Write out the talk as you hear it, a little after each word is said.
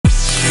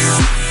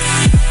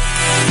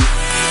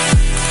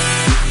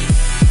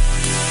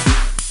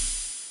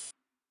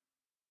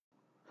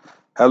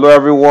Hello,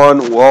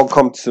 everyone.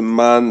 Welcome to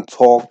Man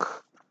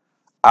Talk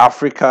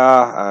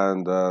Africa,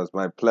 and it's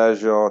my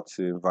pleasure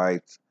to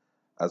invite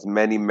as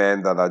many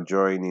men that are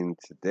joining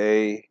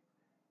today.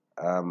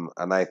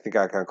 And I think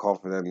I can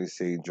confidently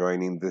say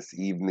joining this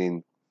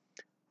evening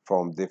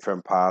from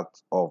different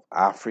parts of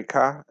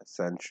Africa,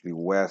 essentially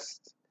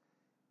West,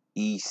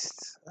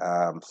 East,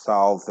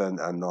 Southern,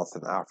 and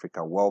Northern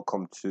Africa.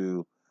 Welcome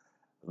to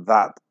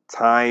that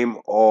time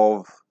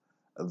of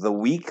the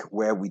week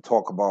where we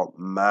talk about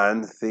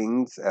man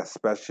things,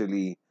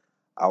 especially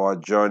our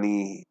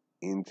journey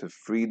into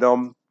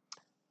freedom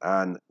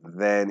and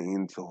then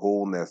into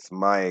wholeness.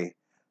 My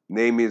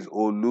name is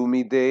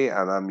Olumide,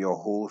 and I'm your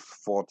host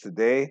for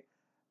today.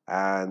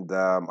 And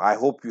I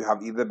hope you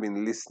have either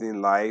been listening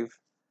live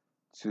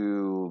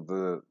to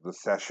the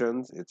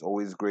sessions. It's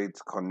always great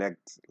to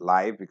connect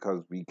live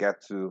because we get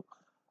to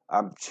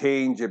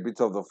change a bit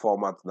of the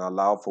format and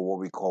allow for what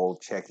we call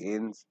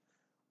check-ins,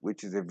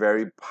 which is a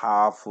very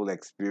powerful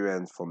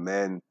experience for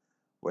men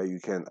where you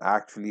can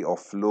actually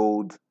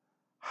offload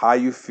how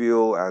you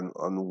feel and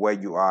on where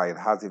you are. It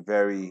has a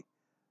very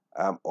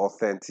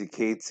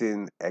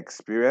authenticating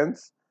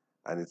experience,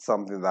 and it's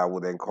something that I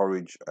would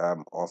encourage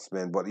us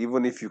men. But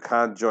even if you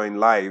can't join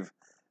live,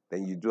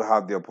 then you do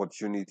have the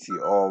opportunity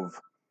of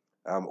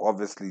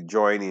obviously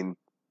joining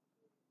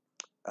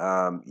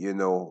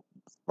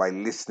by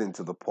listening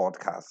to the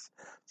podcast.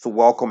 So,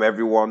 welcome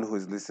everyone who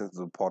is listening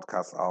to the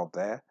podcast out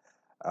there.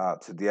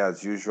 Today,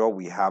 as usual,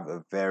 we have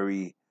a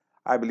very,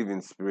 I believe,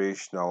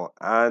 inspirational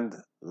and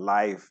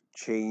life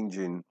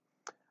changing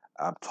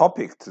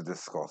topic to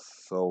discuss.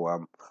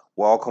 So,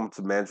 welcome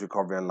to Men's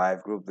Recovery and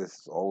Life Group. This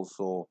is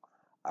also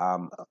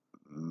um,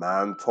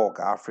 Man Talk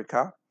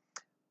Africa.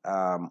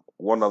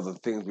 One of the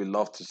things we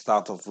love to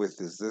start off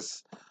with is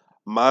this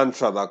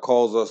mantra that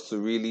calls us to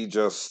really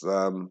just,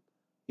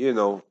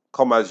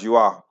 come as you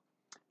are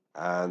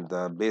and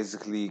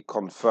basically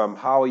confirm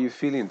how are you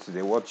feeling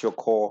today? What's your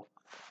core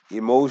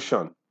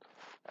emotion?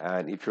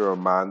 And if you're a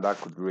man, that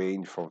could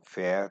range from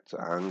fear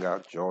to anger,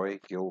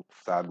 joy, guilt,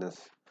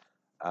 sadness.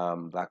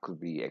 That could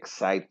be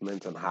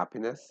excitement and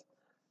happiness.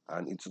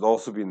 And it would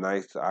also be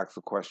nice to ask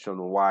the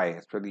question why,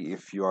 especially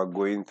if you are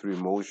going through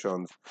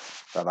emotions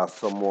that are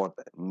somewhat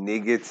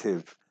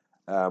negative,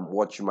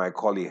 what you might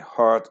call a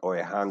hurt or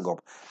a hang up.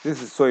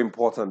 This is so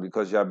important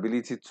because your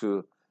ability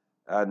to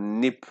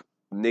nip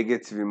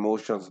negative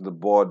emotions in the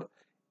bud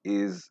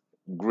is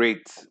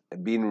great.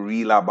 Being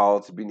real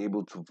about, being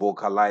able to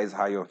vocalize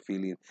how you're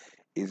feeling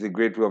is a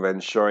great way of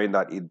ensuring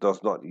that it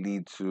does not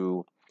lead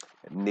to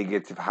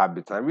negative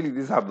habits. And really,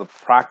 these are the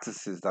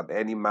practices that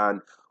any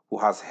man who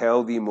has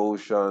healthy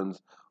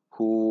emotions,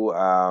 who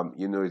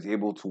is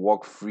able to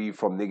walk free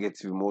from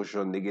negative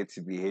emotion,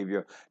 negative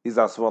behavior. These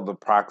are some of the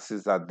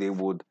practices that they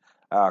would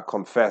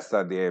confess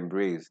that they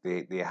embrace.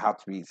 They have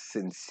to be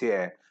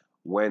sincere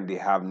when they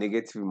have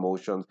negative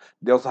emotions.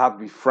 They also have to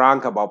be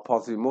frank about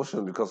positive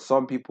emotions because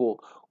some people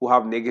who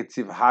have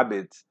negative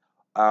habits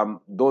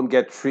don't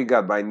get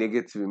triggered by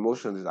negative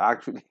emotions.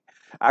 It's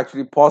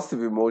actually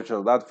positive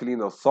emotions. That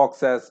feeling of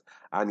success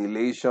and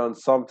elation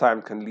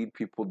sometimes can lead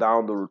people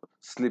down the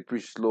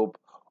slippery slope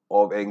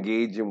of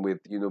engaging with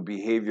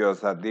behaviors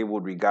that they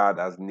would regard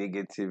as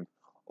negative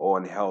or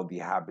unhealthy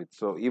habits.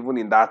 So even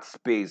in that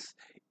space,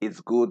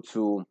 it's good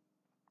to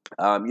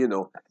um, you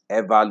know,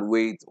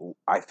 evaluate.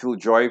 I feel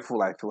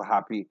joyful. I feel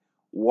happy.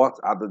 What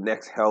are the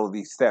next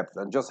healthy steps?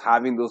 And just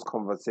having those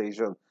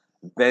conversations,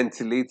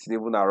 ventilating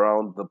even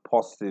around the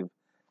positive,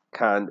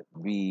 can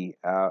be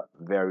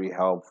very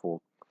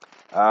helpful.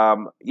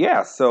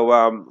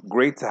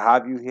 Great to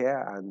have you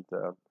here. And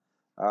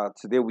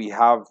today we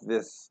have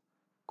this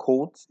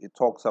quote. It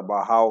talks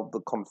about how the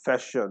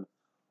confession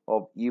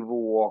of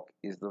evil work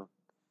is the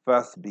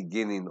first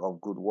beginning of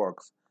good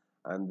works.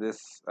 And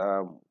this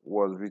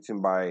was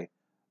written by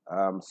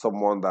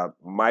someone that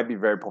might be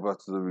very popular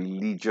to the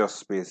religious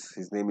space.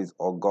 His name is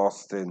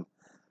Augustine.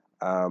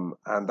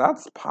 And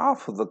that's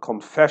powerful. The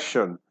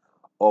confession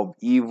of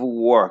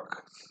evil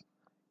works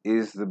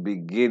is the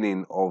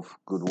beginning of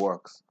good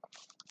works.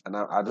 And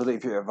I don't know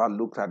if you ever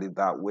looked at it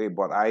that way,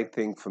 but I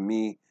think for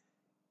me,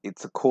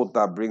 it's a quote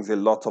that brings a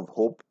lot of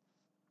hope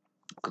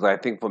because I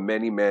think for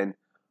many men,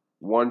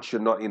 once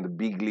you're not in the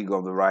big league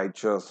of the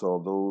righteous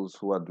or those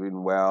who are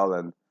doing well,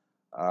 and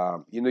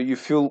you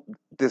feel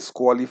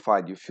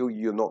disqualified, you feel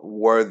you're not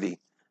worthy,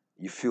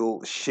 you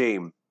feel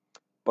shame.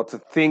 But to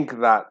think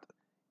that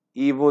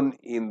even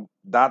in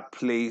that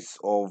place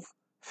of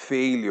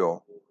failure,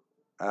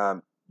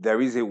 there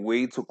is a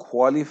way to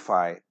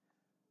qualify,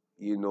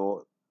 you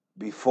know,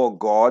 before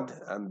God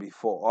and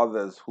before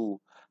others who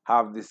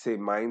have the same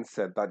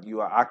mindset that you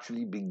are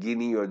actually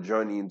beginning your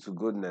journey into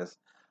goodness.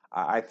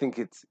 I think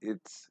it's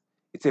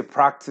a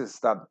practice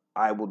that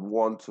I would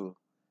want to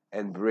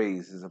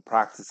embrace. It's a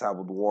practice I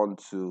would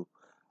want to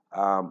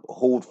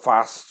hold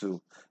fast to,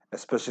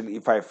 especially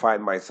if I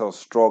find myself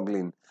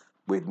struggling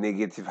with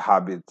negative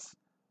habits,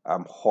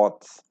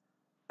 hurts,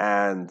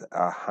 and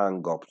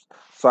hang-ups.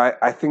 So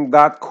I think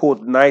that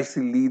quote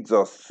nicely leads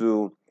us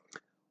to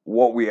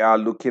what we are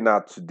looking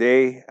at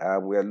today.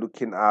 We are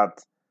looking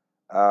at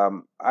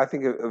I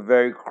think a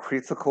very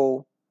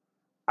critical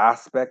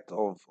aspect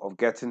of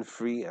getting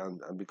free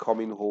and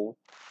becoming whole.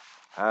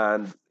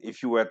 And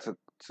if you were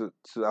to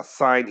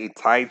assign a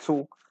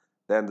title,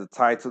 then the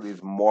title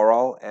is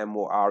moral,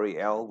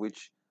 Moral,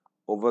 which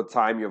over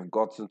time you've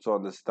gotten to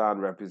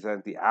understand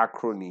represent the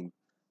acronym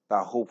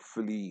that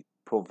hopefully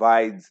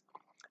provides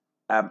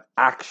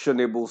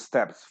actionable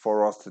steps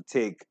for us to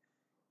take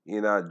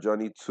in our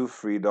journey to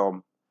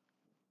freedom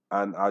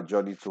and our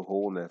journey to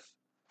wholeness.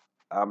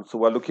 So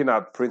we're looking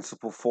at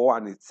principle four,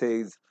 and it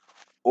says,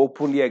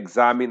 openly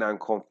examine and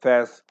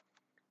confess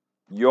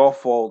your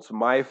faults,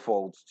 my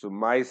faults to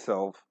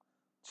myself,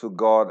 to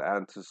God,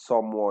 and to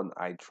someone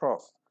I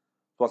trust.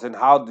 But in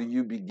how do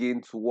you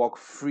begin to walk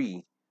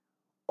free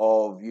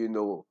of,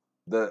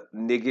 the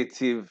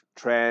negative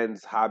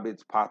trends,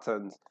 habits,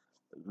 patterns?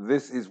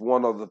 This is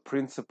one of the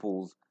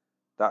principles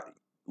that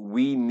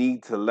we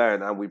need to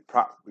learn, and we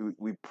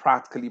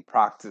practically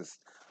practice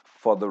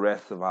for the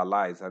rest of our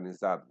lives. And is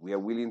that we are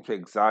willing to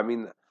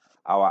examine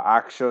our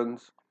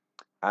actions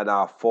and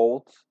our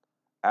faults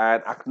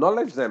and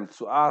acknowledge them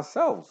to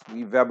ourselves.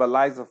 We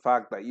verbalize the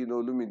fact that,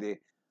 Lumide,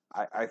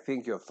 I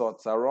think your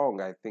thoughts are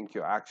wrong. I think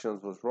your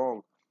actions was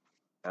wrong.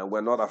 And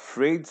we're not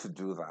afraid to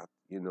do that.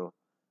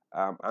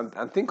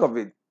 And think of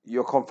it,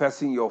 you're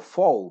confessing your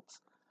faults.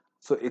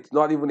 So it's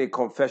not even a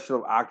confession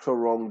of actual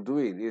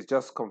wrongdoing. It's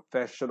just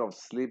confession of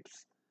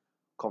slips,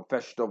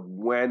 confession of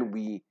when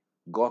we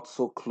got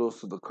so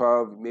close to the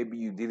curve. Maybe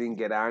you didn't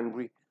get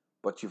angry,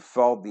 but you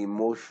felt the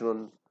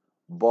emotion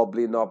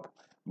bubbling up.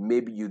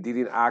 Maybe you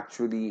didn't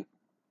actually,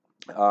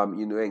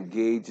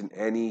 engage in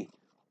any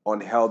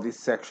unhealthy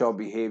sexual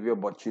behavior,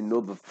 but you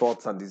know the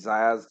thoughts and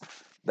desires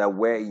that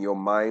were in your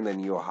mind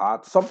and your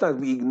heart. Sometimes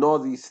we ignore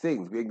these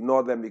things. We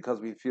ignore them because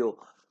we feel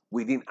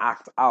we didn't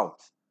act out.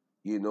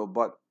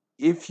 But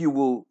if you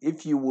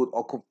would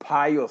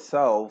occupy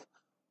yourself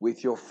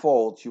with your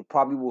faults, you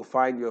probably will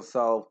find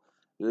yourself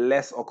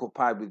less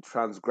occupied with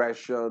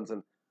transgressions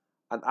and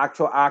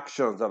actual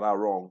actions that are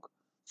wrong.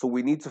 So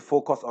we need to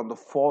focus on the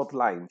fault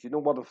lines. You know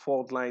what the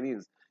fault line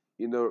is?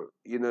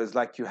 It's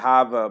like you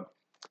have a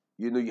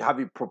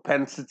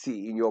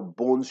propensity in your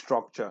bone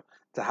structure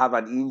to have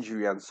an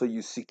injury, and so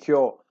you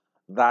secure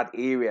that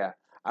area.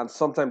 And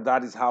sometimes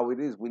that is how it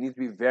is. We need to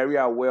be very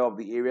aware of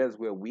the areas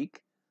we're weak,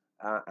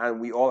 and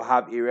we all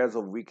have areas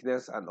of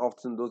weakness, and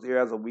often those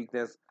areas of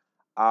weakness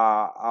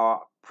are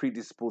our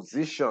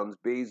predispositions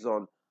based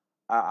on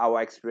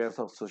our experience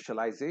of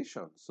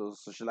socialization. So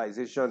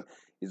socialization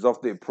is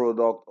often a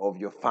product of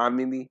your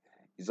family,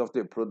 is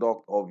often a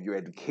product of your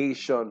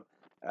education,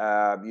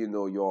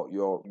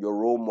 your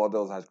role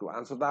models has grown,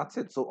 and so that's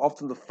it. So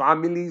often the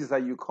families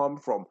that you come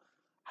from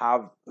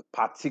have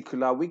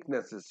particular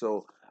weaknesses.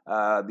 So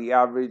the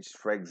average,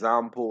 for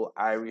example,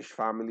 Irish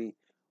family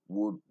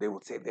would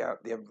say they're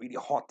really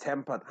hot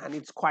tempered, and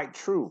it's quite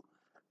true.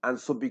 And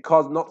so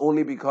because not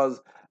only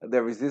because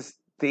there is this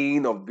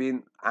thing of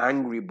being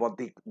angry, but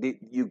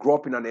you grow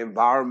up in an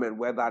environment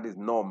where that is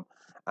norm,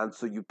 and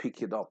so you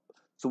pick it up.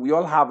 So we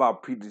all have our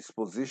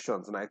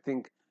predispositions, and I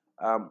think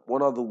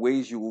one of the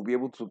ways you will be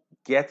able to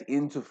get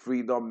into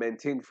freedom,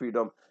 maintain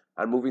freedom,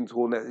 and move into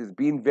wholeness is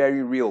being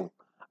very real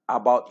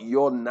about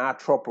your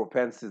natural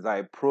propensities are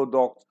a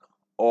product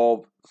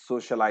of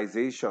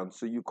socialization.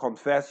 So you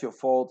confess your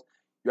faults,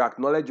 you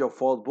acknowledge your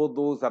faults, both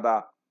those that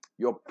are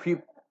your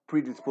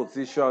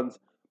predispositions,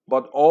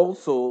 but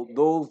also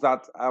those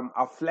that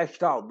are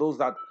fleshed out, those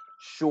that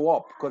show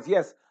up. Because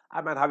yes,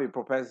 I might have a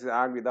propensity to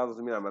angry. That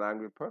doesn't mean I'm an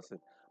angry person.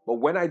 But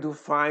when I do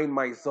find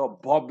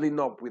myself bubbling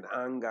up with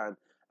anger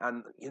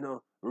and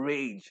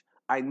rage,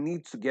 I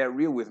need to get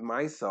real with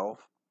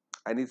myself.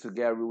 I need to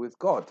get real with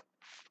God.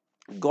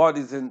 God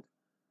isn't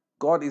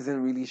God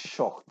isn't really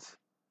shocked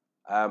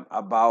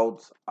about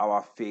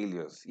our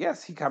failures.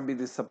 Yes, he can be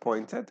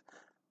disappointed,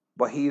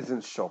 but he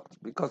isn't shocked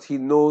because he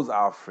knows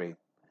our frame.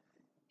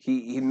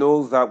 He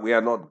knows that we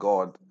are not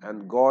God,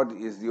 and God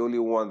is the only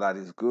one that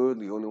is good,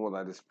 the only one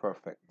that is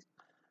perfect.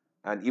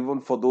 And even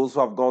for those who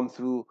have gone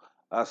through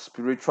a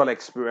spiritual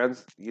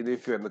experience,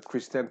 if you're in the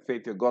Christian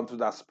faith, you've gone through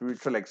that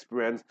spiritual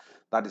experience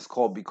that is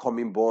called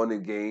becoming born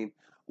again,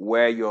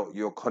 where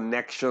your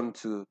connection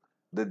to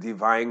the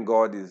divine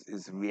God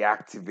is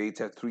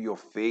reactivated through your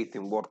faith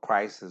in what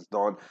Christ has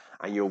done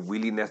and your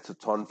willingness to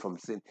turn from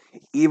sin.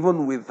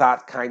 Even with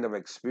that kind of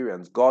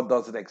experience, God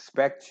doesn't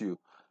expect you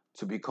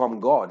to become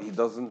God. He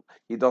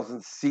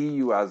doesn't see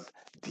you as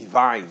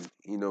divine,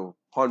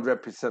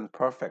 100%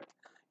 perfect.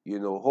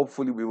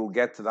 Hopefully we will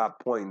get to that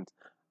point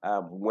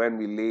when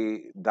we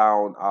lay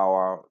down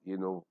our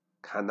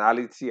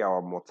carnality,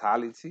 our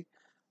mortality.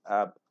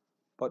 uh,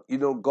 but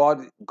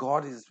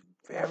God is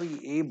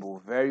very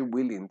able, very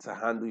willing to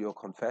handle your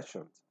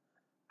confessions.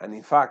 And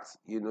in fact,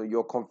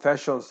 your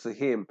confessions to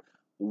him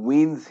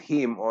wins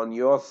him on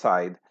your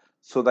side,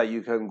 so that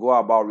you can go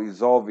about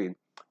resolving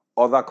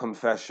other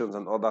confessions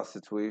and other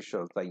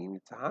situations that you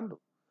need to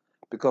handle.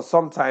 Because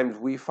sometimes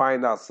we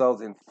find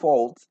ourselves in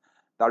faults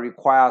that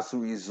require us to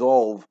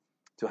resolve,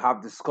 to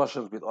have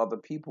discussions with other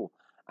people.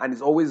 And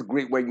it's always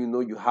great when you know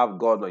you have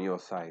God on your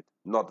side,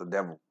 not the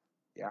devil.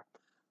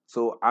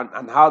 So,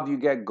 and how do you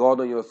get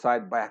God on your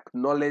side? By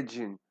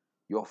acknowledging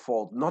your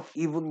fault, not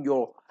even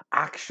your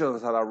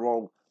actions that are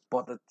wrong,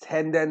 but the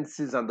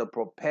tendencies and the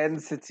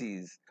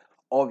propensities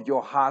of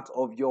your heart,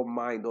 of your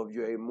mind, of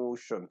your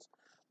emotions.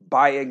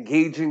 By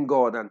engaging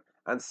God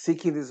and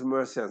seeking His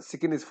mercy and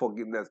seeking His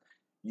forgiveness,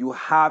 you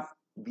have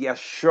the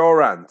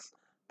assurance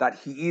that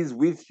He is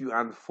with you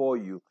and for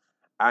you,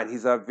 and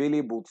He's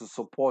available to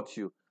support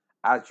you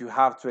as you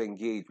have to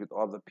engage with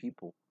other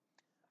people.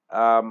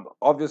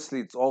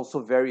 Obviously, it's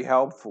also very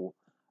helpful,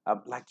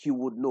 like you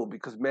would know,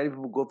 because many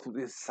people go through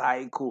this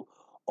cycle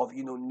of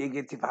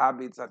negative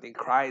habits, and they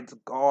cry to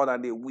God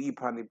and they weep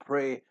and they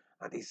pray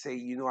and they say,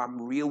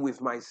 I'm real with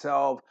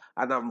myself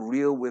and I'm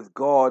real with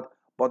God.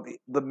 But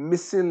the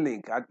missing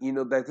link, and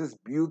there's this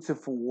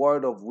beautiful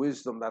word of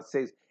wisdom that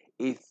says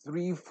a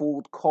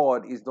threefold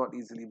cord is not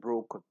easily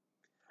broken.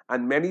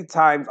 And many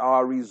times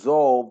our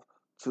resolve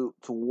to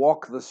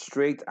walk the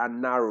straight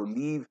and narrow,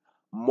 live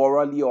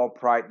morally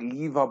upright,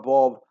 live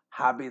above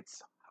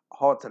habits,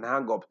 hurts, and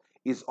hang-ups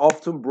is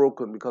often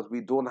broken because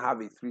we don't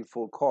have a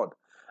threefold cord.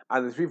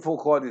 And the threefold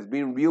cord is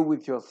being real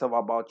with yourself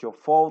about your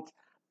faults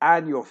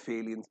and your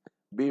failings,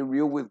 being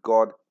real with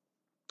God,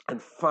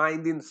 and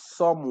finding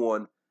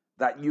someone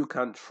that you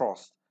can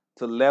trust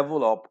to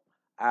level up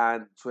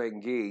and to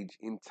engage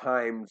in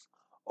times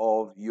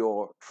of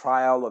your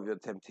trial, of your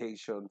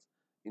temptations,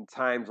 in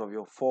times of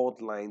your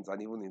fault lines,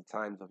 and even in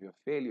times of your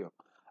failure.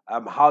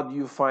 How do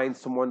you find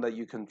someone that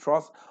you can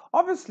trust?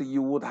 Obviously,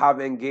 you would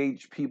have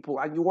engaged people,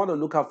 and you want to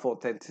look out for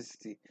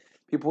authenticity.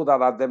 People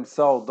that are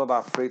themselves not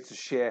afraid to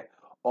share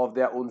of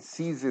their own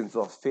seasons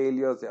of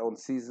failures, their own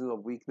seasons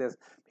of weakness.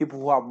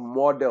 People who have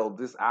modeled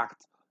this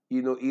act,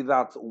 either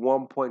at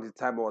one point in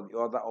time or the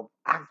other, of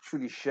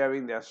actually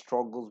sharing their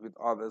struggles with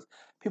others.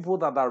 People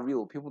that are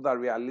real, people that are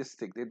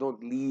realistic. They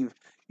don't live,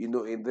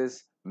 in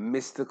this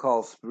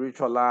mystical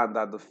spiritual land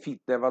that the feet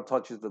never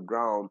touches the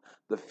ground,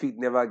 the feet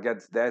never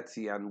gets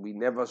dirty, and we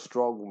never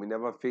struggle, we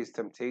never face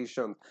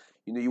temptation.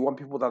 You want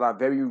people that are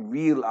very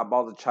real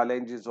about the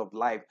challenges of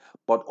life,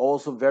 but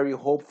also very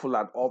hopeful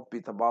and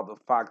upbeat about the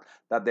fact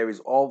that there is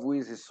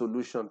always a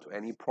solution to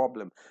any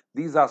problem.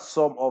 These are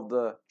some of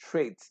the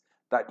traits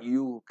that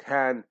you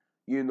can,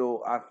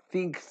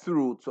 think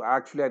through to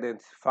actually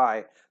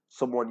identify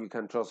someone you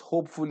can trust.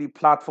 Hopefully,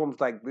 platforms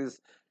like this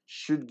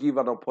should give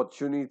an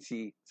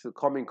opportunity to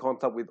come in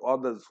contact with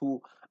others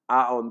who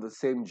are on the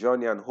same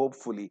journey, and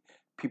hopefully,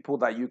 people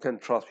that you can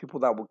trust, people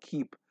that will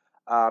keep,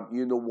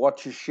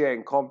 what you share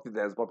in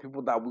confidence, but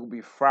people that will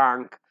be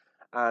frank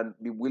and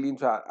be willing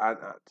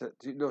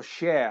to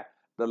share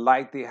the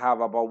light they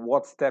have about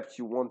what steps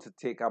you want to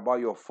take, about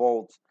your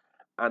faults,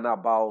 and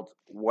about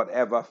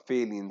whatever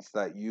feelings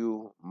that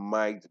you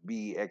might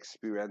be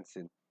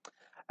experiencing.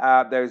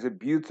 There is a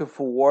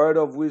beautiful word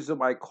of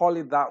wisdom. I call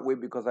it that way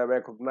because I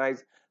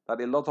recognize that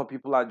a lot of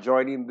people are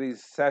joining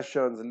these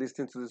sessions,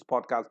 listening to this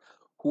podcast,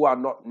 who are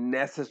not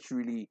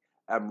necessarily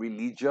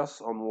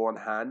religious on one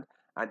hand.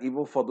 And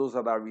even for those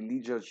that are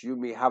religious, you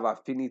may have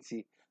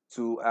affinity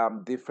to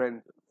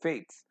different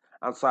faiths.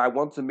 And so I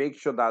want to make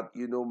sure that,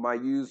 my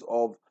use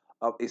of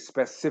a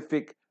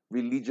specific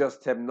religious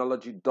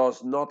terminology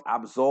does not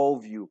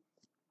absolve you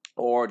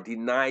or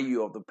deny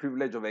you of the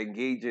privilege of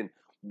engaging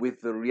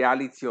with the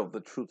reality of the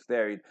truth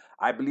therein.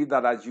 I believe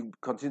that as you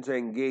continue to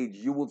engage,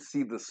 you will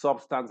see the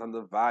substance and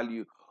the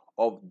value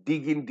of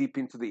digging deep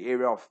into the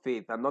area of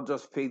faith, and not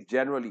just faith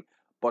generally,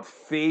 but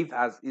faith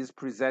as is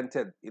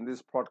presented in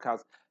this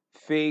podcast.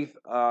 Faith,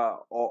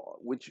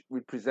 which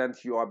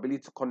represents your ability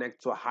to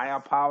connect to a higher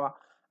power,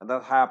 and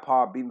that higher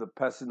power being the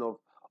person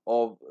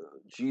of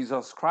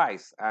Jesus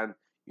Christ. And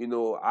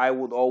I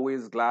would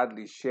always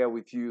gladly share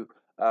with you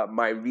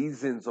my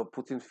reasons of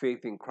putting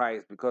faith in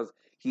Christ, because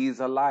He is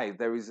alive.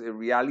 There is a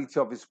reality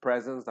of His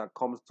presence that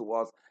comes to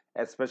us,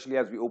 especially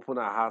as we open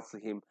our hearts to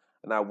Him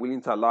and are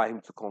willing to allow Him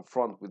to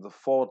confront with the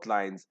fault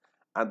lines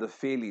and the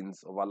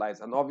failings of our lives.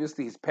 And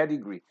obviously, His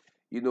pedigree.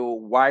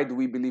 Why do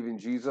we believe in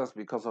Jesus?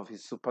 Because of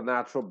His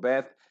supernatural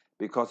birth,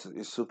 because of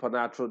His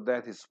supernatural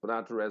death, His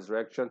supernatural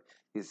resurrection,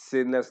 His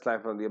sinless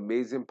life, and the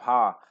amazing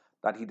power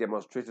that He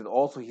demonstrated.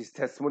 Also, His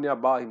testimony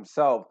about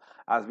Himself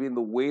as being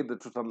the way, the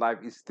truth, and life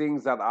is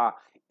things that are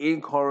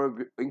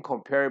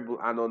incomparable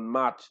and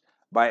unmatched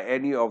by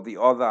any of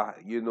the other,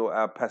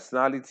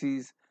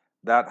 personalities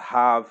that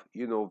have,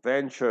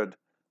 ventured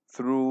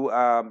through,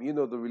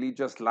 the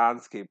religious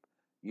landscape,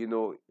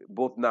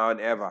 both now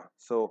and ever.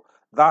 So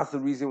that's the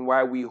reason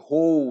why we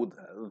hold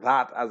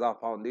that as our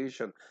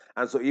foundation.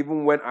 And so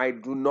even when I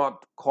do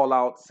not call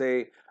out,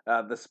 say,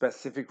 the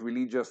specific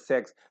religious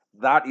text,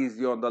 that is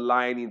the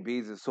underlying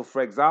basis. So,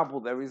 for example,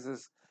 there is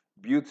this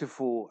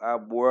beautiful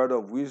word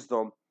of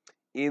wisdom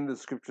in the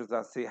scriptures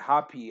that say,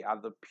 happy are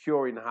the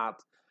pure in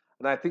heart.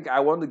 And I think I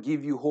want to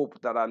give you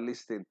hope that are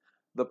listening.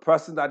 The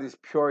person that is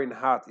pure in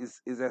heart is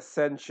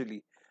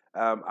essentially,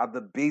 at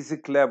the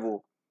basic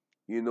level,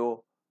 you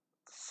know,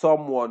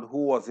 someone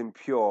who was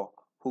impure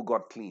who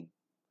got clean.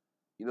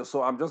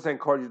 So I'm just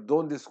encouraging you,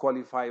 don't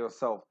disqualify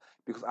yourself,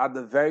 because at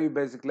the very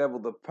basic level,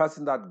 the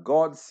person that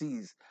God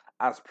sees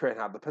as pure in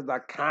heart, the person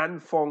that can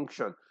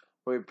function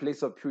from a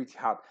place of purity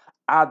heart.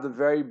 At the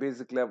very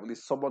basic level,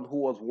 is someone who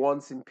was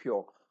once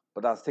impure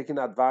but has taken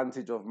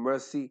advantage of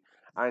mercy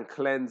and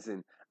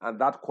cleansing, and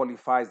that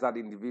qualifies that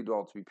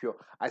individual to be pure.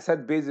 I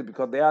said basic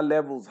because there are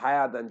levels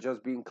higher than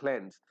just being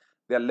cleansed.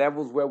 There are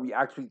levels where we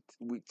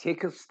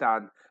take a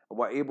stand and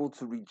we're able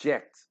to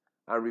reject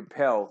and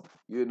repel,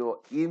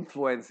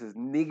 influences,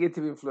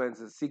 negative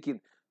influences seeking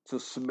to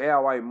smear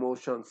our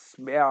emotions,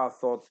 smear our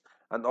thoughts,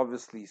 and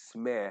obviously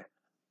smear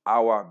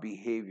our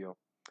behavior.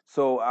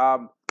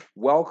 So,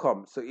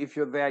 welcome. So, if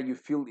you're there, you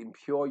feel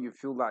impure, you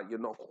feel that you're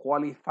not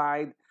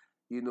qualified,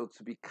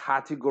 to be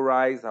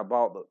categorized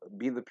about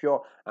being the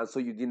pure, and so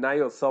you deny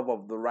yourself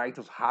of the right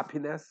of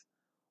happiness,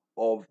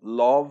 of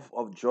love,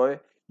 of joy.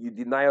 You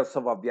deny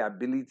yourself of the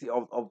ability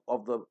of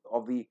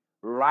the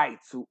right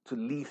to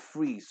live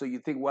free. So you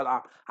think,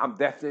 well, I'm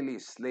definitely a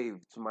slave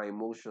to my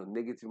emotions,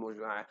 negative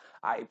emotion.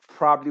 I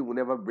probably will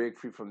never break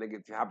free from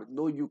negative habit.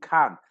 No, you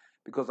can,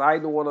 because I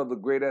know one of the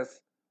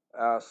greatest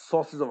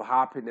sources of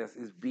happiness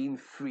is being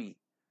free.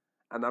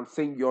 And I'm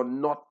saying you're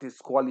not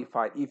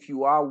disqualified if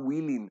you are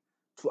willing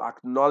to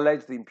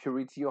acknowledge the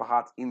impurity in your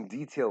heart in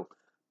detail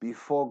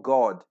before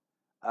God,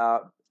 uh,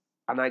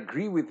 and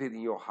agree with it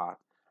in your heart,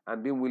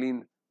 and being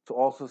willing to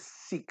also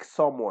seek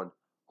someone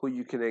who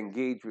you can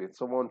engage with,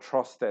 someone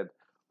trusted,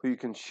 who you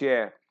can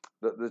share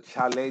the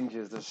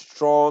challenges, the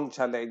strong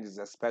challenges,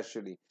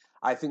 especially.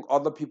 I think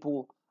other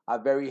people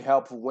are very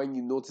helpful when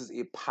you notice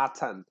a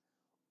pattern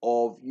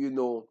of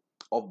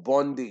of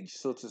bondage,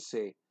 so to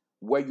say,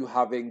 where you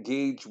have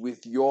engaged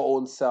with your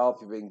own self,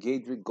 you've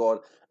engaged with God,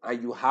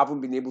 and you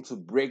haven't been able to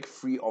break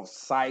free of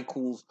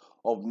cycles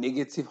of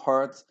negative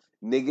hurts,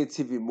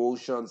 negative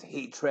emotions,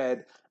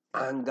 hatred,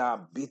 anger,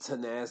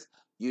 bitterness,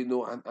 and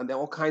there are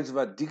all kinds of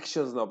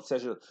addictions and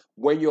obsessions.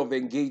 When you have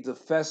engaged the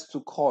first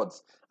two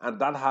chords and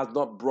that has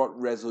not brought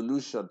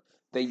resolution,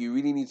 then you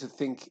really need to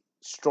think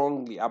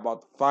strongly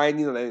about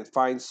finding and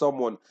identifying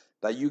someone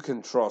that you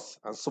can trust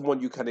and someone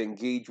you can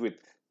engage with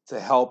to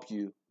help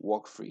you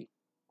walk free.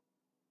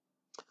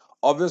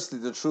 Obviously,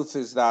 the truth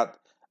is that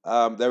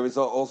there is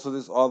also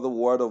this other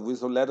word of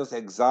wisdom. Let us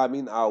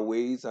examine our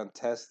ways and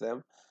test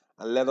them,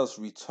 and let us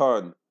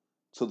return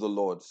to the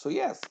Lord. So,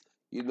 yes,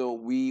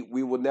 we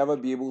will never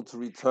be able to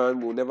return.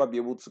 We'll never be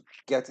able to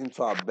get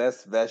into our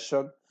best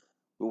version.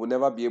 We will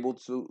never be able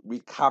to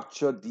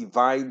recapture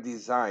divine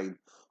design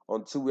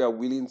until we are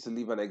willing to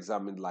live an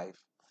examined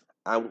life.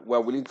 And we're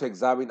willing to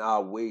examine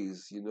our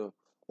ways,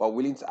 We're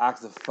willing to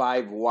ask the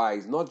five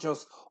whys, not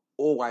just,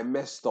 oh, I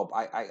messed up,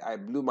 I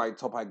blew my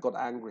top, I got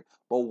angry.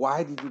 But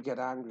why did you get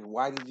angry?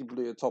 Why did you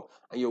blow your top?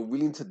 And you're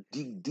willing to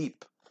dig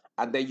deep.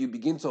 And then you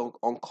begin to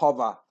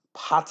uncover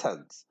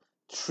patterns,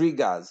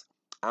 triggers,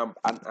 and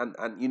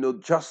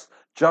just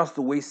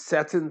the way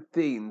certain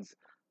things,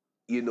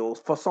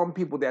 for some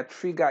people, their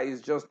trigger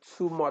is just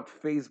too much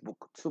Facebook,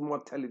 too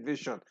much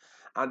television.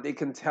 And they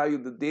can tell you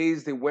the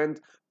days they went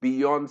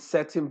beyond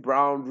certain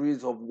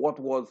boundaries of what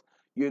was,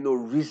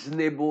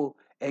 reasonable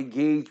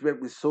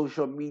engagement with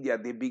social media,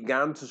 they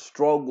began to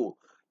struggle,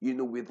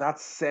 with that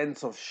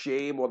sense of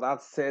shame or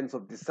that sense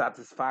of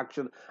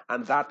dissatisfaction,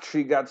 and that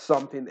triggered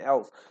something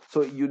else.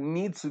 So you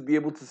need to be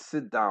able to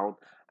sit down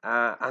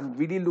and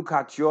really look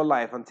at your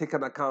life and take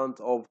an account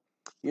of,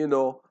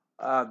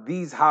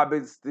 these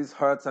habits, these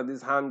hurts, and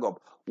this hang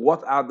up.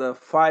 What are the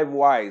five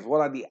whys?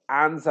 What are the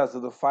answers to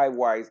the five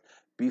whys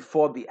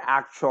before the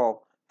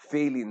actual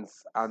failings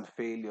and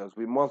failures?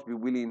 We must be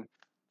willing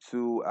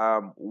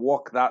to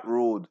walk that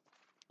road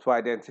to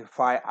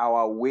identify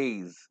our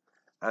ways.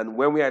 And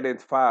when we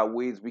identify our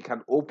ways, we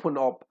can open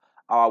up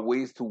our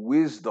ways to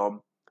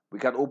wisdom. We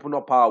can open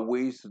up our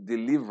ways to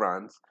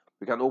deliverance.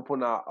 We can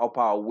up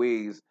our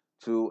ways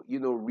to,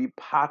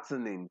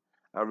 repatterning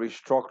and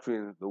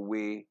restructuring the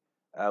way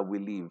we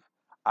live.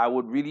 I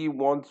would really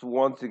want to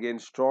once again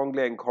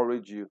strongly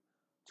encourage you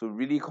to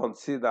really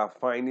consider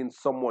finding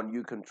someone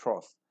you can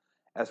trust,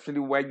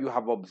 especially when you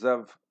have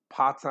observed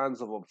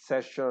patterns of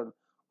obsession,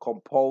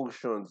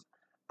 compulsions,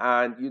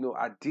 and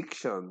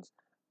addictions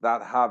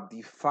that have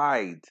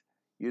defied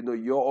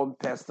your own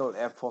personal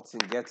efforts in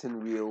getting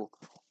real,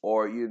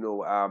 or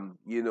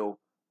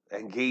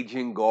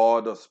engaging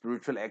God or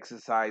spiritual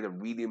exercise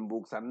and reading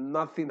books, and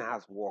nothing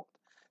has worked.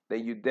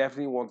 Then you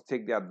definitely want to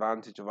take the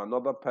advantage of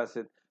another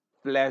person,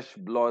 flesh,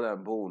 blood,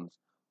 and bones,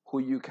 who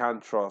you can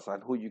trust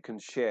and who you can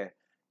share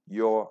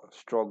your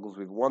struggles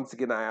with. Once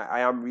again, I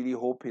am really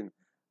hoping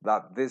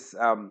that this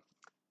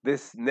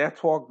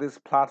network, this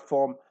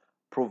platform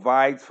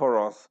provides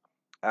for us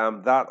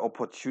that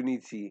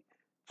opportunity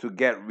to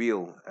get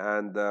real.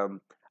 And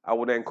I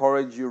would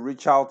encourage you,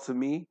 reach out to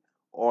me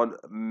on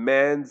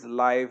men's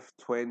life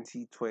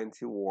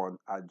 2021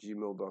 at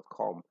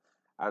gmail.com,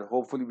 and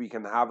hopefully we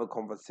can have a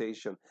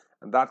conversation,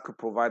 and that could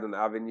provide an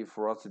avenue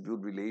for us to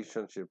build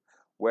relationship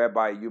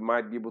whereby you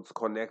might be able to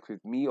connect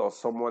with me or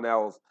someone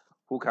else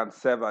who can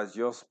serve as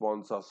your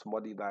sponsor,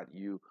 somebody that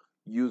you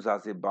use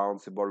as a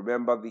bouncer. But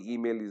remember, the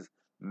email is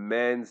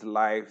men's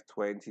life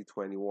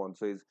 2021.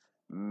 So it's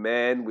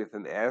men with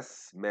an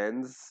S,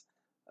 men's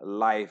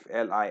life,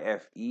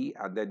 LIFE,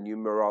 and then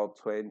numeral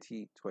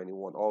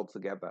 2021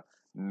 altogether.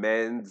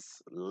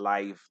 Men's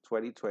Life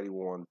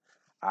 2021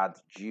 at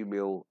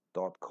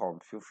gmail.com.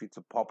 Feel free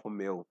to pop a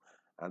mail,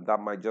 and that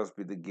might just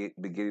be the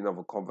beginning of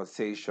a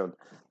conversation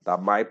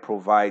that might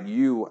provide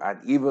you and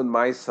even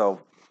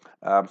myself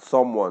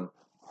someone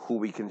who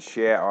we can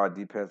share our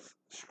deepest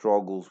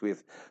struggles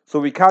with. So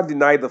we can't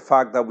deny the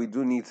fact that we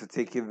do need to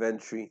take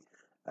inventory,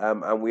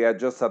 and we are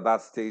just at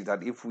that stage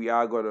that if we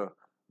are going to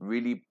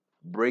really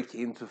break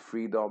into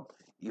freedom,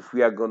 if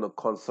we are going to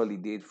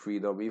consolidate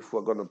freedom, if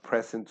we're going to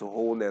press into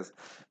wholeness,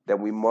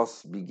 then we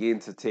must begin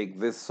to take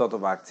this sort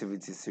of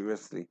activity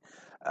seriously.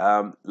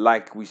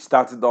 Like we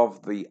started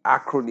off, the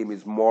acronym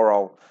is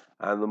moral,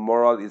 and the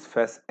moral is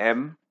first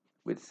M,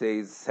 which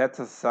says set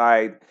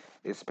aside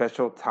a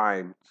special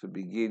time to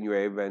begin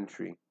your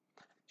inventory.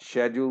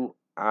 Schedule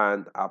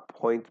an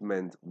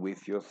appointment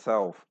with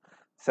yourself.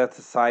 Set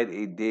aside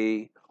a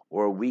day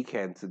or a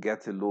weekend to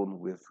get alone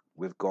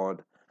with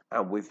God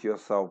and with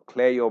yourself.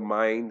 Clear your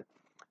mind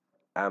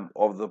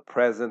of the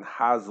present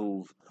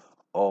hassles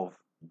of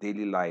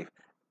daily life.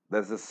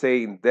 There's a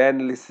saying,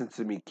 then listen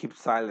to me, keep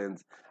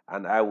silent,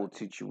 and I will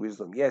teach you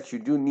wisdom. Yes, you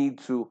do need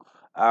to,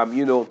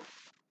 you know,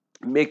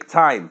 make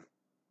time.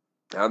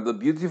 And the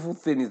beautiful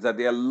thing is that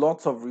there are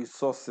lots of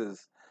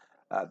resources,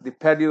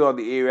 depending on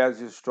the areas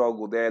you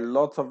struggle. There are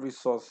lots of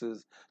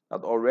resources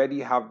that already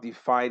have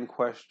defined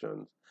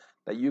questions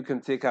that you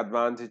can take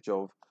advantage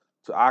of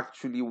to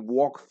actually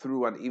walk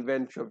through an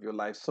inventory of your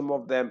life. Some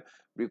of them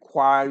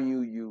require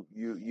you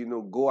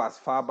go as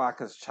far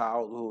back as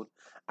childhood.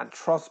 And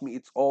trust me,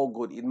 it's all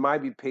good. It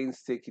might be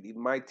painstaking, it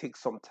might take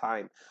some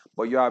time,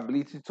 but your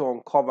ability to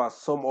uncover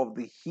some of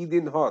the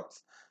hidden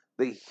hurts,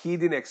 the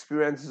hidden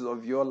experiences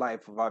of your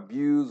life, of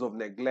abuse, of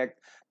neglect,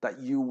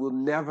 that you will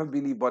never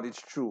believe, but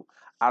it's true,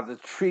 are the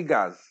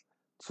triggers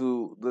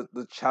to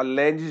the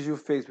challenges you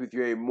face with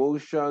your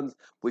emotions,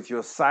 with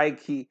your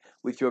psyche,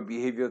 with your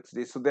behavior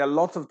today. So there are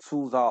lots of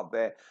tools out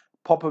there.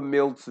 Pop a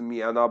mail to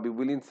me and I'll be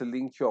willing to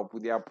link you up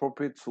with the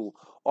appropriate tool.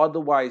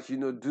 Otherwise,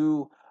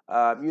 do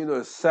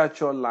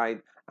search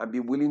online and be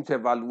willing to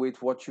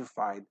evaluate what you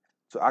find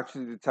to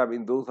actually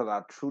determine those that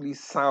are truly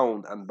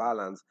sound and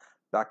balanced,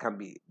 that can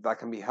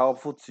be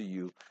helpful to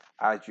you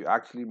as you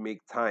actually make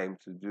time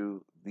to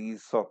do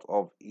these sort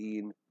of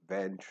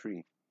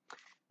inventory.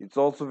 It's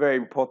also very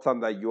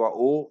important that you are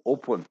all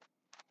open.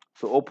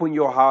 So open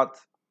your heart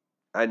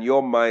and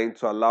your mind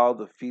to allow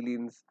the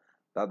feelings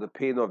that the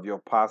pain of your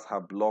past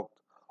have blocked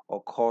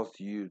or caused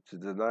you to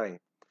deny.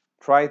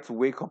 Try to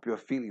wake up your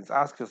feelings.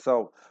 Ask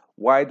yourself,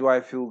 why do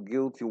I feel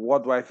guilty?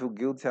 What do I feel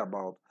guilty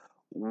about?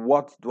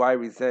 What do I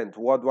resent?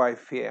 What do I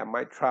fear? Am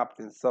I trapped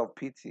in self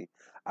pity,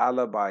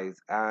 alibis,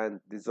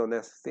 and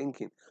dishonest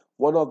thinking?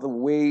 One of the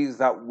ways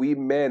that we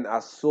men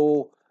are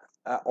so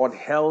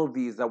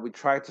unhealthy is that we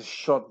try to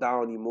shut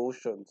down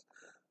emotions.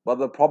 But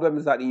the problem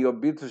is that in your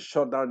bid to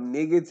shut down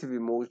negative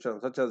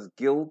emotions such as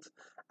guilt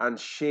and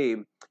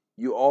shame,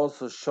 you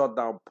also shut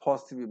down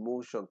positive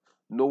emotions.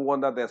 No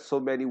wonder there's so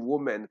many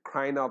women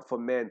crying out for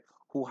men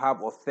who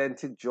have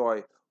authentic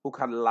joy, who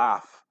can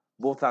laugh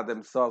both at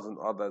themselves and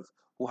others,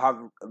 who have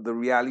the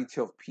reality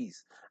of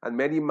peace. And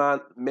many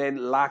men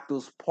lack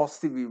those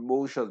positive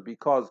emotions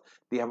because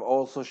they have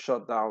also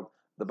shut down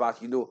the back.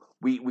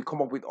 We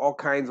come up with all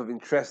kinds of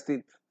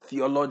interesting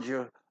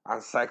theological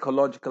and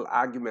psychological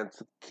arguments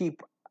to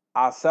keep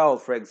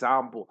ourselves, for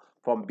example,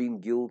 from being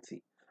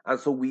guilty. And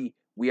so we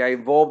are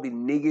involved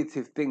in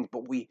negative things,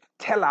 but we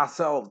tell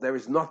ourselves there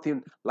is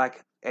nothing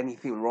like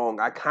anything wrong.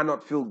 I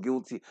cannot feel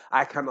guilty.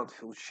 I cannot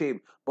feel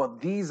shame.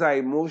 But these are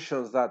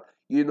emotions that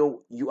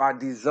you are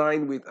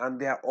designed with, and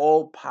they're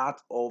all part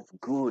of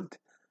good.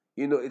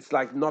 It's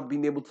like not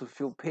being able to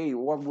feel pain.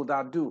 What would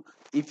that do?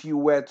 If you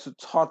were to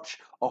touch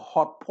a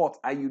hot pot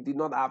and you did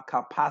not have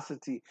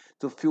capacity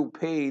to feel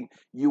pain,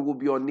 you will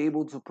be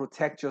unable to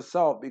protect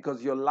yourself,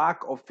 because your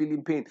lack of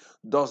feeling pain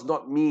does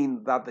not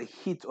mean that the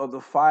heat or the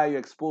fire you're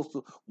exposed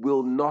to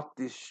will not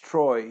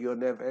destroy your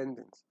nerve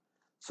endings.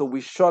 So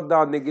we shut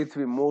down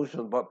negative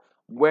emotions, but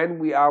when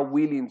we are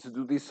willing to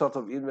do this sort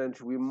of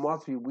inventory, we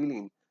must be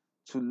willing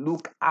to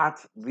look at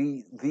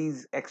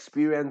these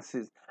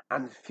experiences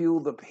and feel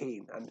the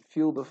pain, and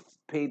feel the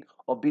pain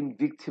of being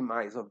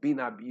victimized, of being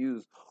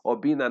abused, or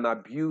being an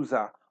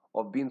abuser,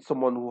 of being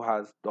someone who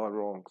has done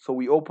wrong. So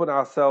we open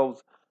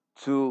ourselves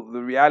to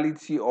the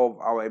reality of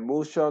our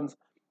emotions,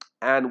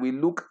 and we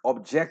look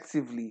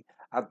objectively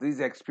at these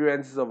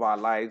experiences of our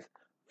lives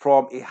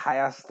from a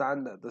higher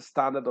standard, the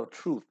standard of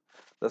truth,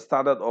 the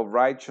standard of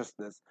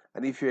righteousness.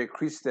 And if you're a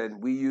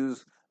Christian, we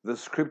use the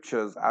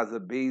scriptures as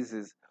a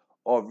basis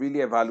of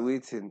really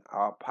evaluating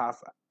our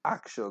past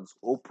actions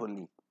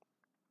openly.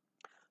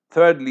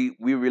 Thirdly,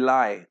 we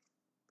rely.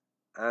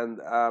 And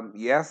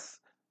yes,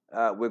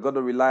 we're going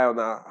to rely on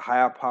our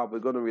higher power. We're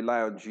going to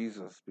rely on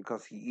Jesus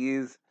because he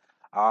is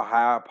our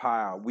higher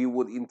power. We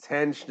would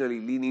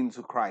intentionally lean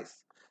into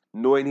Christ,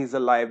 knowing he's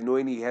alive,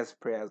 knowing he has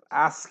prayers,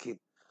 asking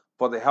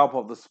for the help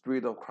of the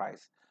Spirit of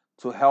Christ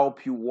to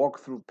help you walk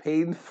through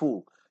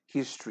painful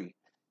history,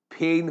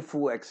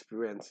 painful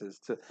experiences,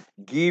 to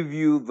give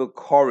you the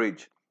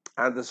courage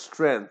and the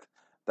strength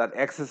that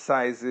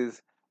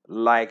exercises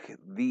like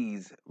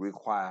these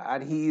require.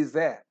 And He is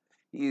there.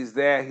 He is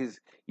there.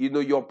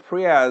 Your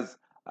prayers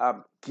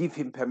give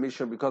Him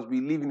permission, because we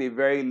live in a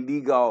very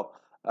legal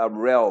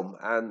realm.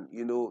 And,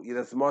 in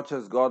as much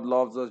as God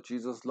loves us,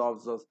 Jesus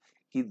loves us,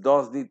 He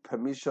does need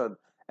permission,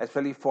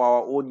 especially for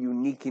our own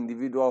unique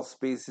individual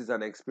spaces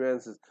and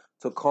experiences,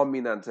 to come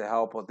in and to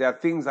help us. There are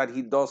things that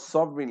He does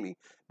sovereignly,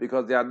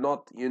 because they are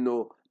not,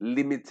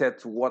 limited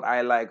to what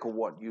I like or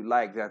what you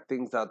like. There are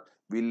things that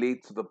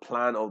relate to the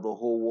plan of the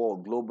whole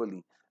world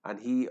globally, and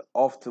He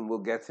often will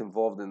get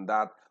involved in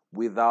that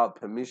without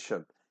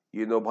permission.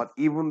 But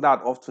even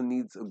that often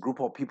needs a group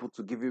of people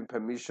to give Him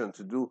permission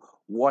to do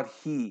what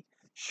He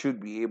should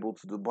be able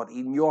to do. But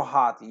in your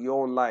heart, in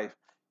your own life,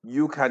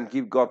 you can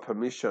give God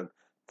permission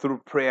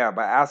through prayer,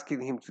 by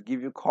asking Him to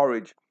give you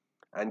courage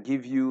and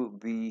give you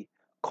the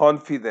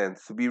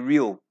confidence to be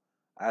real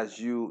as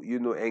you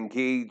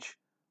engage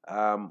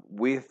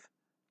with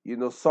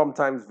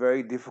sometimes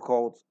very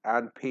difficult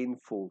and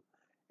painful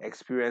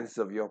experiences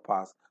of your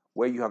past,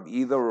 where you have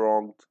either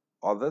wronged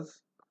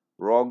others,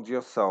 wronged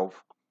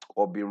yourself,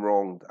 or been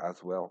wronged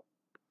as well.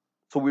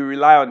 So we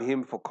rely on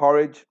Him for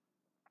courage.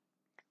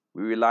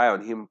 We rely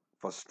on Him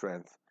for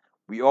strength.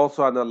 We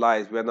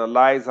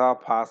analyze our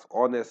past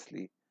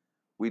honestly.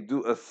 We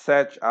do a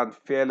search and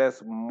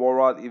fearless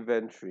moral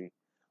inventory.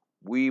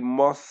 We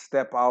must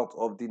step out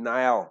of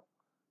denial.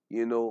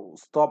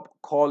 Stop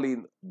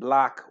calling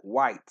black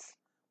white.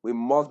 We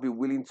must be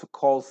willing to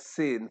call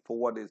sin for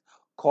what is,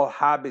 call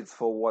habits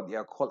for what they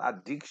are, call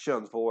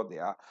addictions for what they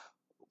are,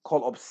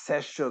 call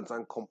obsessions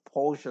and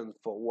compulsions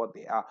for what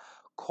they are,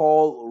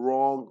 call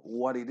wrong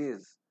what it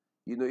is.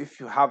 If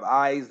you have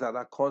eyes that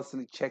are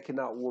constantly checking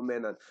out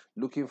women and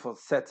looking for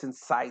certain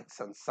sights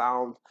and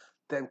sounds,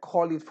 then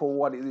call it for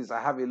what it is.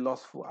 I have a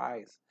lustful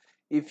eyes.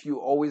 If you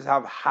always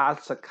have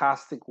harsh,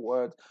 sarcastic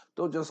words,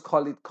 don't just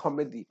call it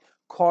comedy.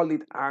 Call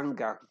it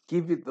anger.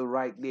 Give it the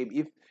right name.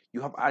 If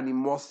you have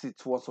animosity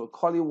towards, or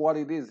call it what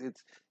it is.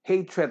 It's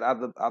hatred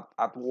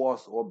at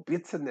worst, or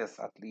bitterness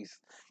at least.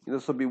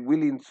 So be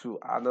willing to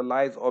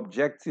analyze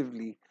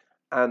objectively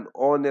and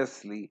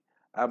honestly.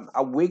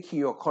 Awaken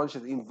your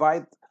conscience.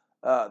 Invite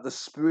the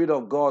Spirit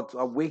of God to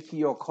awaken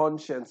your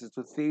consciences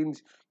to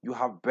things you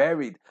have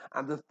buried.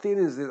 And the thing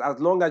is that as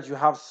long as you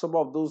have some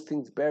of those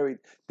things buried,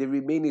 they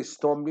remain a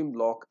stumbling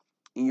block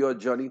in your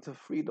journey to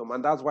freedom.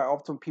 And that's why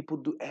often people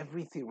do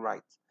everything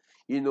right.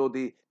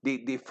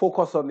 They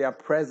focus on their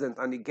present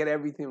and they get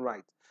everything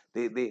right.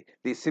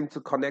 They seem to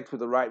connect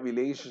with the right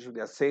relationship.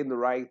 They're saying the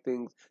right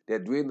things. They're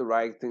doing the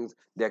right things.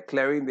 They're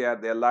clearing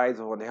their lives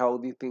of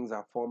unhealthy things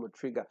that form a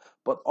trigger.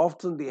 But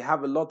often they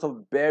have a lot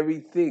of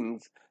buried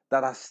things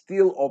that are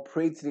still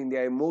operating in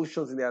their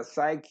emotions, in their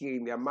psyche,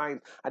 in their mind,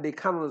 and they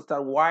can't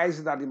understand why is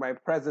it that in my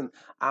present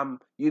I'm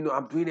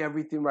doing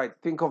everything right.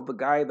 Think of the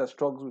guy that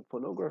struggles with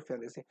pornography,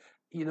 and they say,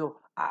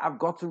 I've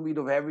gotten rid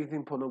of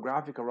everything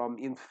pornographic around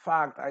me. In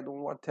fact, I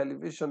don't watch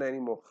television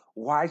anymore.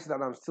 Why is it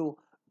that I'm still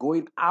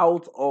going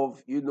out of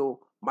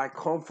my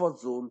comfort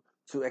zone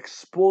to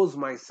expose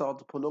myself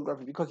to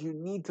pornography? Because you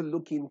need to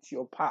look into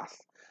your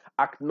past,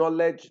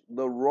 acknowledge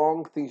the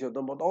wrong things you've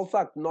done, but also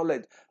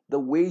acknowledge the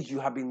ways you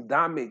have been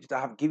damaged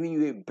that have given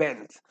you a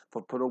bent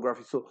for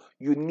pornography. So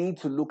you need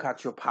to look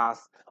at your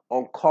past,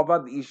 uncover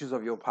the issues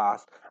of your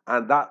past,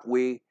 and that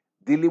way,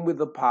 dealing with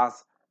the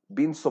past,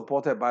 being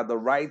supported by the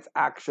right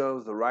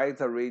actions, the right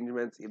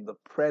arrangements in the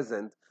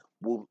present,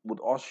 would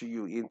usher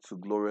you into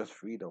glorious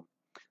freedom.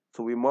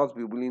 So we must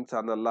be willing to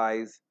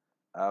analyze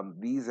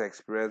these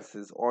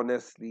experiences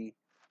honestly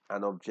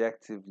and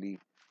objectively.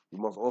 We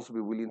must also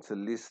be willing to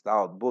list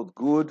out both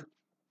good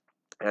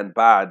and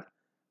bad.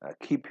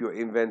 Keep your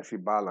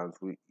inventory balance.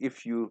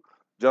 If you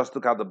just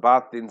look at the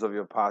bad things of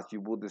your past,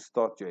 you will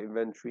distort your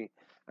inventory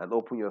and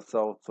open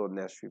yourself to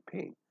unnecessary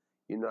pain.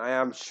 I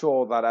am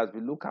sure that as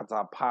we look at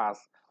our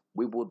past,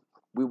 we would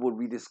we would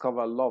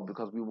rediscover love,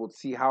 because we would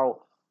see how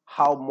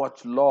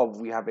much love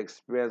we have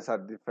experienced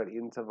at different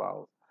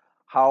intervals,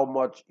 how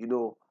much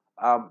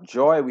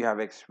joy we have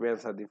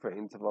experienced at different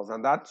intervals,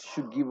 and that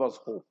should give us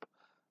hope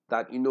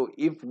that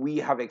if we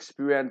have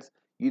experienced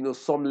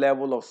some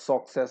level of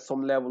success,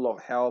 some level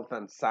of health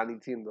and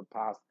sanity in the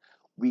past,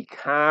 we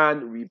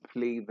can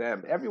replay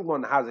them.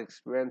 Everyone has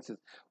experiences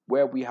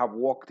where we have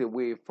walked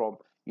away from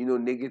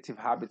negative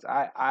habits.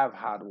 I have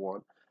had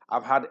one. I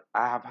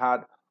have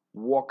had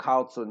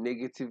walkouts or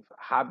negative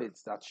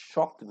habits that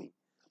shocked me,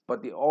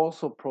 but they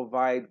also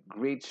provide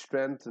great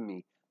strength to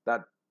me,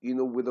 that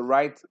with the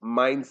right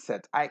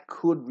mindset I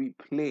could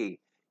replay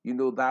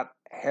that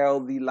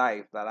healthy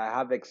life that I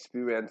have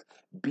experienced,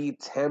 be it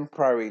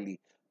temporarily,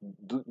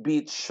 be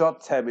it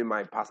short term in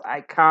my past.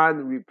 I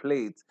can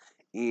replay it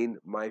in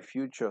my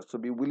future. So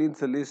be willing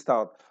to list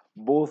out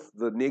both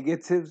the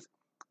negatives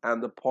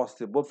and the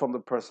positive, both from the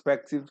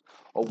perspective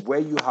of where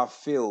you have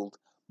failed,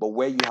 but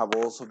where you have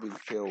also been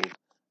failed.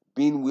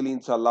 Being willing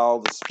to allow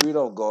the Spirit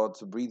of God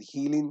to breathe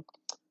healing,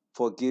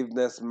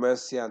 forgiveness,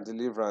 mercy, and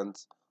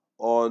deliverance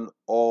on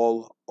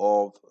all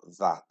of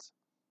that.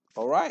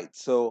 All right.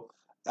 So,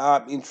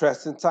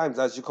 interesting times.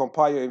 As you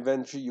compile your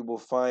inventory, you will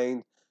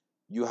find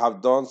you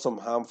have done some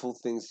harmful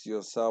things to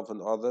yourself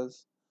and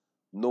others.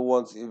 No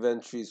one's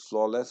inventory is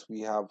flawless.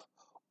 We have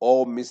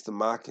all missed the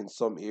mark in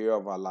some area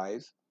of our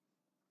lives.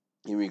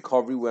 In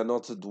recovery, we're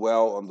not to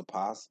dwell on the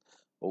past,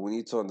 but we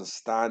need to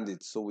understand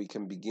it so we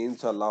can begin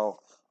to allow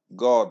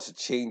God to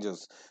change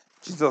us.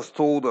 Jesus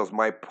told us,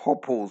 "My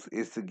purpose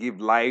is to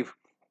give life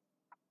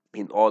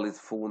in all its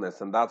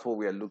fullness," and that's what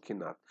we are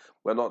looking at.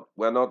 We're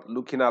not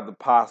looking at the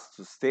past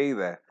to stay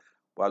there.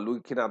 We're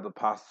looking at the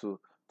past to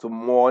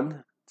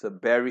mourn, to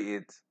bury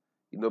it,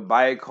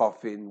 buy a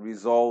coffin,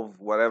 resolve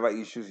whatever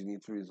issues you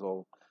need to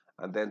resolve,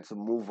 and then to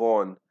move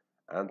on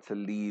and to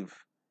live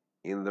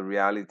in the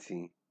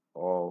reality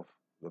of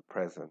the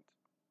present.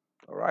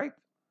 All right.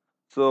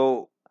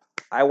 So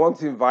I want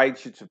to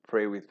invite you to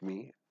pray with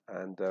me,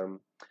 and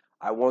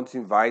I want to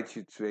invite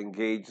you to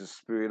engage the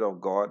Spirit of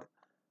God,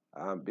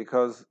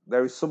 because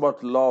there is so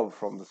much love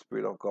from the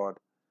Spirit of God.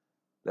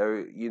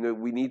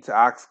 We need to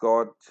ask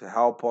God to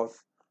help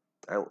us,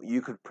 and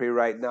you could pray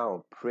right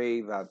now.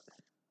 Pray that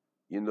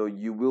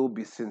you will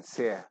be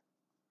sincere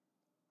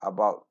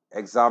about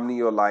examining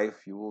your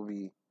life. You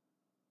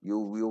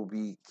will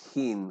be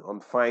keen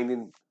on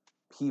finding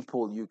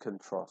people you can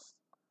trust.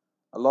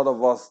 A lot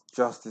of us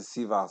just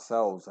deceive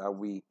ourselves, and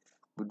we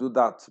do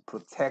that to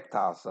protect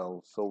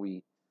ourselves. So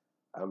we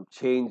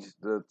change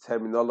the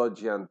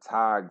terminology and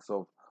tags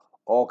of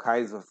all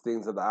kinds of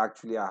things that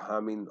actually are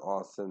harming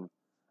us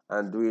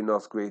and doing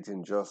us great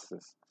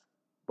injustice.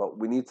 But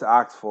we need to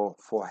ask for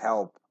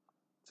help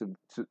to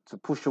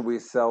push away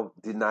self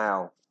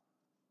denial,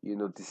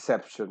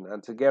 deception,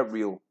 and to get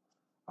real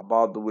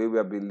about the way we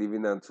have been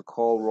living, and to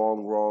call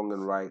wrong wrong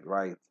and right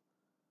right.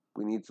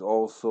 We need to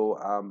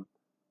also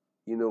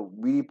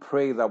we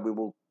pray that we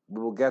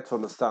will get to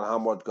understand how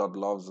much God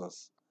loves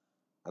us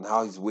and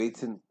how He's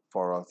waiting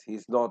for us.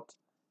 He's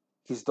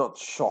not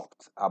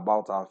shocked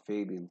about our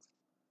failings.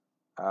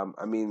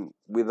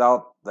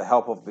 Without the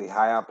help of the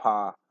higher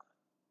power,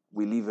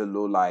 we live a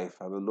low life,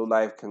 and the low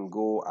life can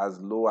go as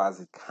low as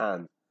it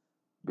can,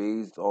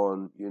 based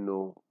on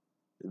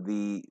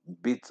the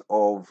bit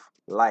of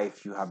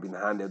life you have been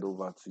handed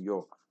over to,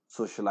 your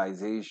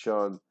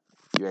socialization,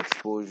 your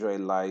exposure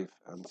in life.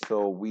 And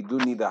so we do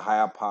need a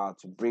higher power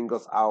to bring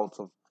us out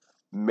of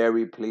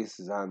merry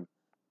places, and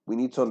we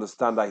need to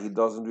understand that He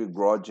doesn't do it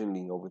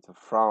grudgingly or with a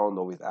frown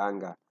or with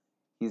anger.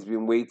 He's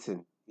been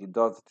waiting. He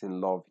does it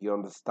in love. He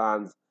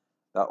understands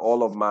that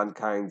all of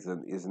mankind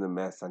is in a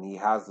mess, and He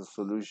has the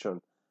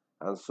solution.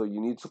 And so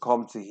you need to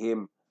come to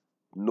Him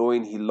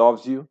knowing He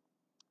loves you,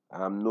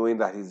 knowing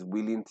that He's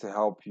willing to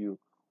help you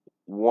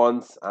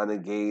once and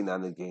again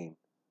and again.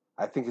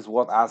 I think it's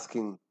worth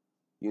asking,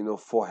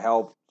 for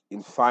help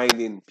in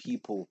finding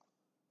people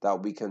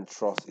that we can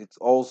trust. It's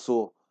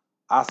also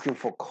asking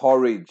for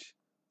courage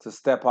to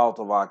step out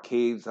of our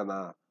caves and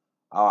our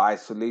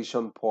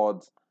isolation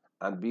pods,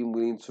 and being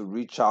willing to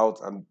reach out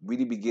and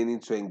really beginning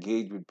to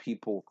engage with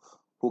people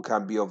who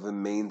can be of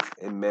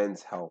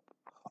immense help.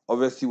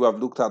 Obviously, we have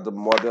looked at the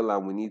model,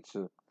 and we need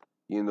to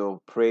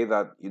pray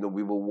that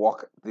we will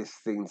walk these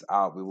things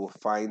out. We will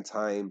find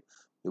time.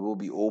 We will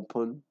be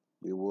open.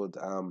 We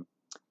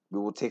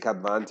will take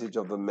advantage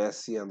of the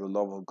mercy and the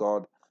love of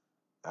God.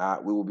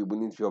 We will be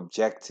willing to be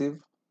objective,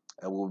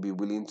 and we will be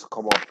willing to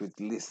come up with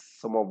lists,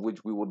 some of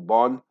which we would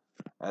burn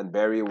and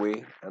bury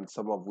away, and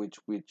some of which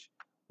we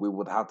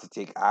would have to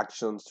take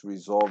actions to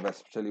resolve,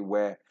 especially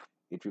where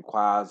it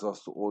requires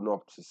us to own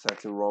up to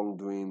certain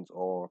wrongdoings,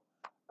 or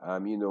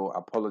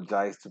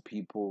apologize to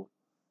people,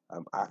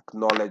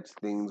 acknowledge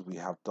things we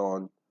have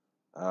done.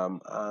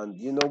 And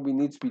we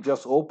need to be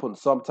just open.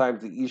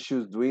 Sometimes the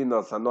issues doing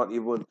us are not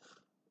even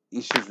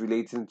issues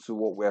relating to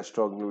what we're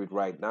struggling with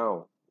right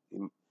now.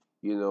 You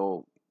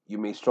know, you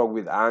may struggle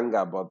with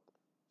anger, but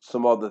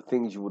some of the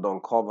things you would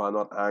uncover are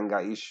not anger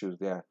issues.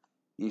 They're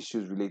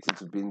issues related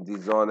to being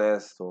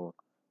dishonest, or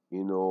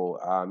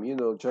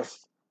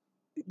just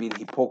being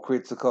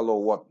hypocritical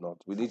or whatnot.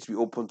 We need to be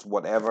open to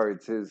whatever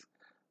it is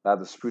that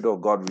the Spirit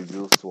of God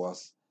reveals to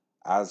us,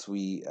 as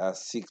we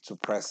seek to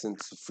press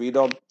into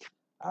freedom,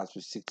 as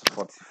we seek to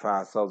fortify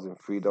ourselves in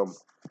freedom,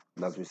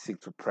 and as we seek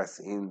to press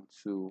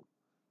into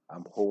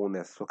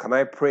wholeness. So, can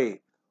I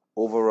pray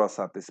over us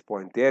at this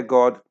point? Dear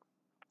God,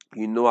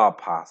 you know our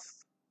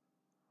past,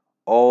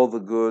 all the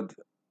good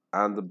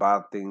and the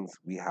bad things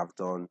we have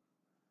done.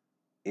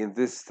 In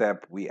this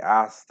step, we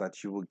ask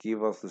that you will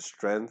give us the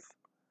strength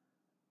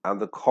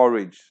and the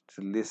courage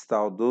to list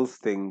out those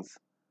things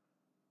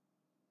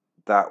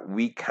that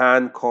we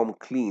can come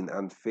clean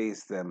and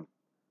face them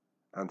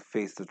and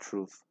face the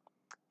truth.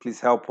 Please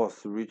help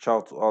us to reach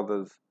out to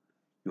others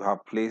you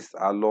have placed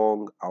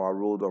along our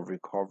road of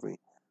recovery,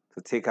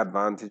 to take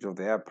advantage of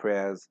their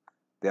prayers,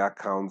 their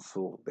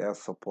counsel, their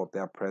support,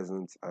 their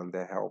presence, and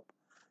their help.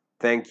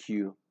 Thank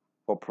you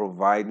for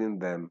providing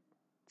them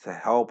to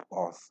help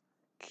us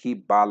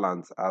keep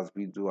balance as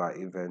we do our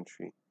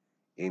inventory.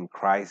 In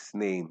Christ's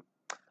name,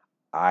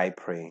 I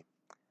pray.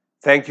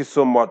 Thank you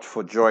so much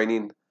for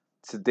joining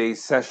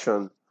today's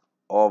session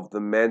of the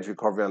Men's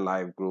Recovery and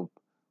Life Group.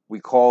 We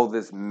call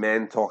this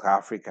Men Talk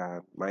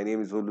Africa. My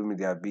name is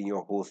Olumide. I've been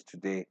your host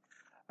today.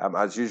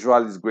 As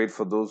usual, it's great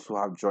for those who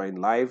have joined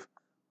live,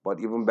 but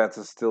even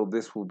better still,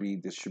 this will be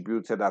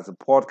distributed as a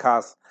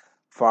podcast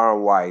far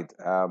and wide.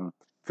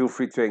 Feel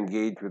free to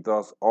engage with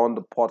us on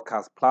the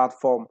podcast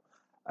platform.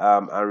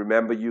 And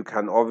remember, you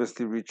can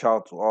obviously reach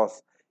out to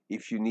us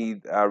if you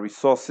need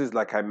resources,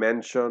 like I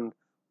mentioned,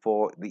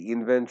 for the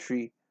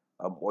inventory,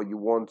 or you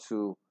want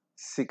to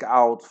seek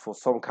out for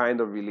some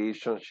kind of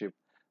relationship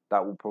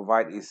that will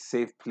provide a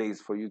safe place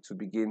for you to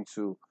begin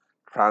to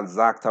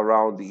transact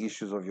around the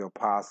issues of your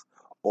past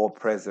or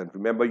present.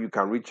 Remember, you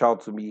can reach out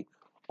to me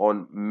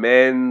on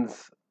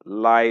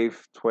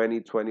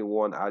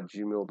menslife2021 at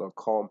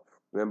gmail.com.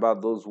 Remember,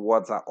 those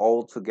words are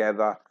all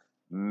together.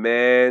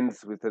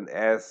 Men's with an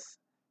S,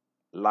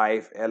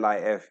 life,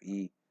 Life,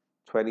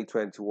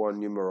 2021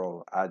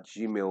 numeral at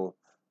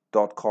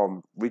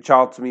gmail.com. Reach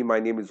out to me. My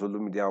name is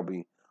Olumide. I'll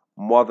be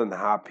more than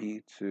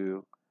happy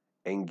to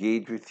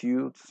engage with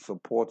you, to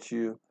support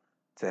you,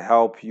 to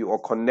help you, or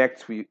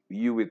connect with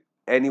you with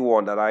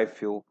anyone that I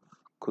feel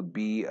could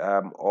be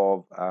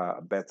of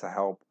better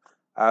help.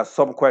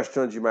 Some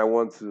questions you might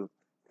want to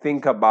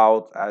think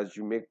about as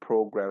you make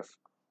progress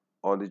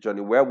on the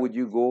journey. Where would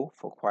you go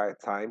for quiet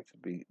time to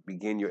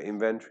begin your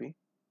inventory?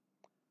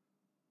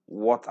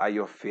 What are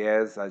your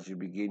fears as you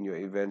begin your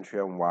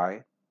inventory and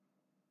why?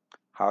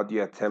 How do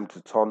you attempt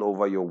to turn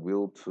over your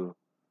will to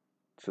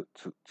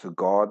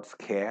God's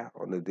care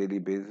on a daily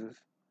basis?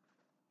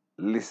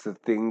 List the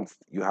things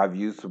you have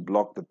used to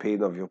block the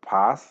pain of your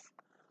past.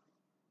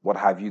 What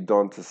have you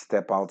done to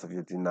step out of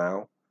your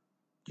denial?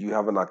 Do you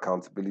have an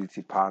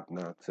accountability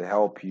partner to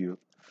help you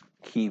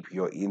keep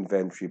your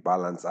inventory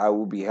balance?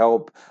 I'll be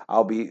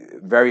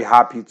very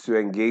happy to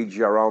engage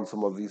you around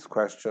some of these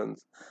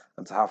questions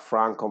and to have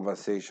frank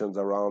conversations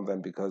around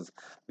them, because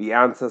the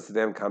answers to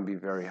them can be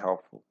very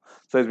helpful.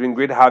 So it's been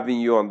great having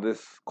you on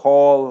this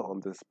call,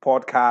 on this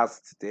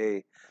podcast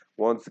today.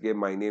 Once again,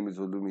 my name is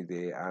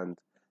Olumide, and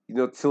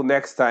till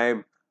next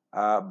time,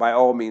 by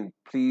all means,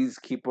 please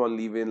keep on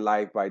living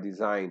life by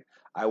design.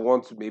 I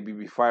want to, maybe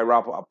before I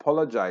wrap up,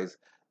 apologize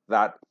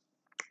that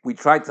we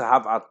try to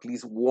have at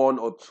least one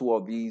or two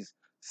of these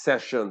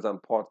sessions and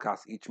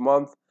podcasts each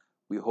month.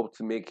 We hope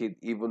to make it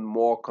even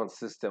more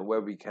consistent,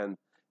 where we can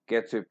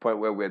get to a point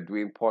where we're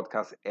doing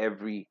podcasts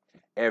every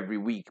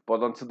week.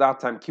 But until that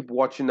time, keep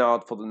watching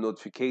out for the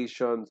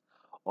notifications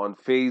on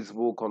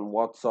Facebook, on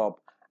WhatsApp,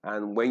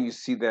 and when you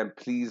see them,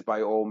 please,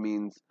 by all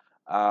means,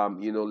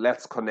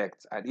 let's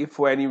connect. And if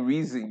for any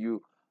reason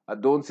you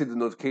don't see the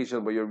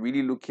notification, but you're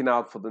really looking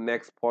out for the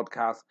next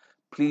podcast,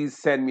 please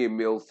send me a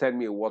mail, send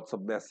me a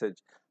WhatsApp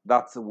message.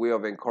 That's a way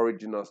of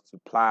encouraging us to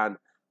plan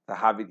to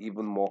have it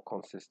even more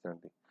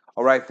consistently.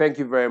 All right, thank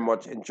you very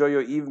much. Enjoy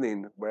your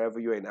evening wherever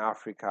you're in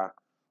Africa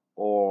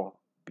or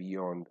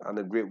beyond, and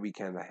a great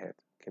weekend ahead.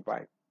 Okay,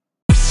 bye.